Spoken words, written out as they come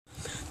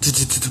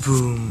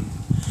Boom!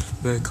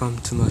 Welcome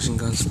to Machine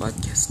Guns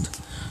Podcast.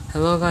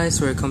 Hello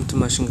guys, welcome to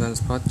Machine Guns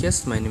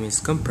Podcast. My name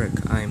is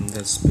Gumperk. I'm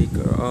the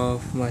speaker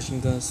of Machine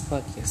Guns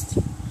Podcast.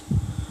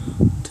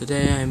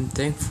 Today I'm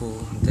thankful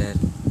that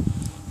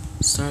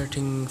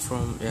starting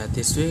from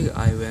this week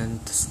I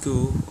went to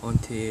school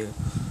until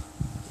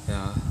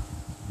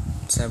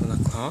 7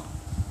 o'clock.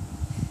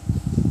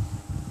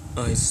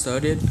 I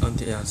studied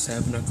until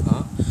 7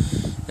 o'clock,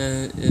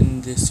 and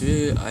in this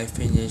week I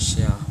finished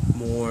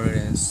more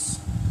than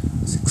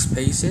 6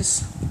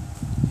 pages,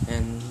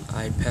 and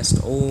I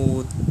passed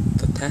all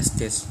the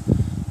tests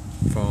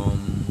from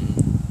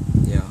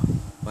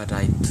what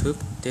I took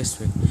this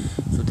week.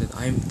 So that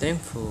I'm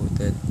thankful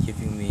that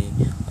giving me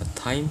a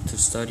time to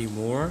study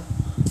more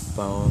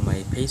about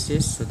my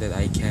pages so that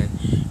I can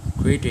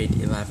graduate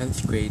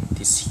 11th grade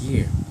this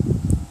year.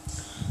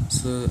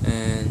 So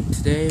and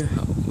today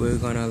we're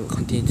gonna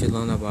continue to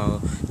learn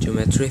about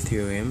geometry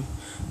theorem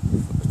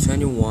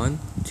 21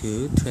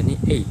 to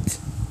 28.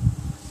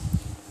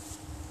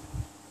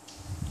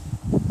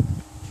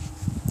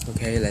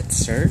 Okay, let's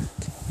start.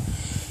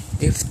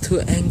 If two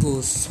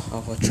angles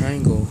of a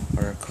triangle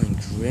are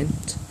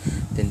congruent,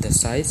 then the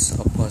sides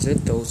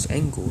opposite those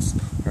angles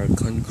are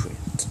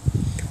congruent.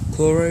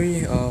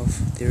 Corollary of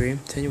theorem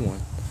 21.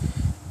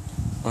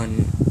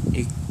 An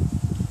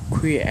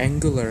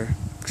equiangular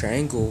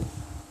triangle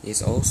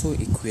is also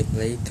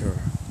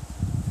equilateral.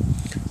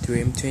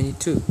 Theorem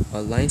 22.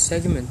 A line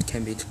segment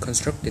can be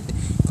constructed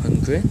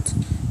congruent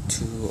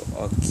to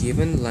a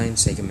given line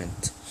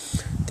segment.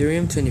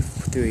 Theorem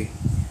 23.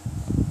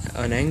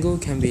 An angle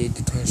can be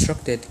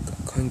constructed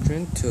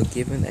congruent to a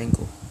given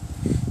angle.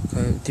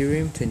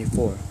 Theorem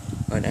 24.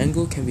 An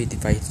angle can be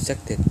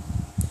bisected.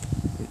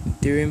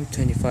 Theorem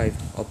 25.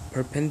 A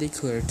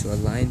perpendicular to a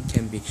line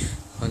can be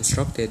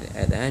constructed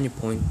at any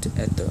point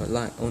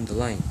on the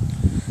line.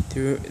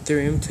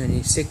 Theorem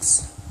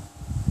 26.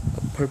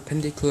 A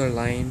perpendicular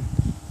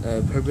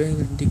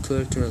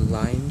to a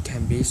line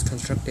can be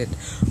constructed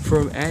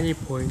from any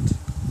point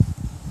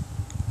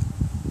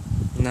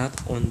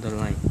not on the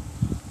line.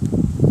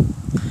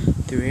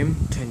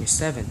 Theorem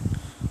 27.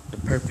 The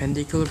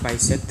perpendicular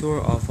bisector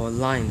of a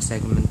line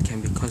segment can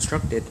be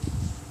constructed.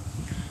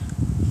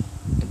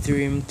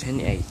 Theorem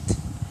 28.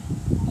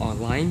 A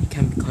line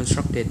can be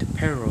constructed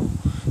parallel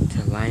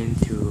to a line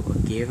to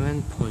a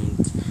given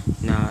point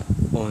not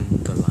on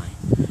the line.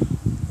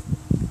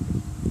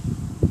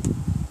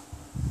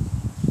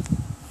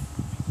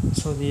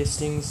 So these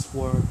things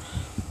were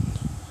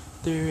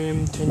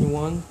Theorem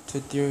 21 to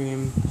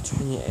Theorem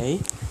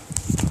 28.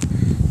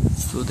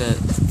 So that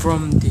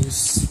from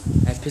this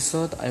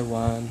episode, I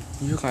want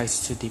you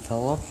guys to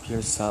develop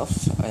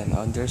yourselves and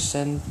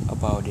understand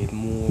about it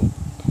more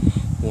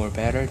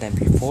better than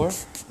before.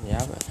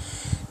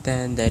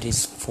 Then that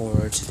is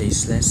for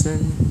today's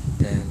lesson.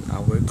 Then I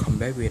will come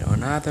back with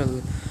another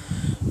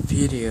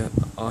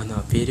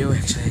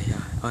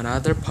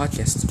another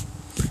podcast.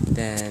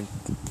 Then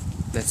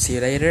let's see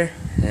you later,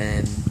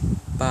 and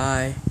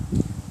bye.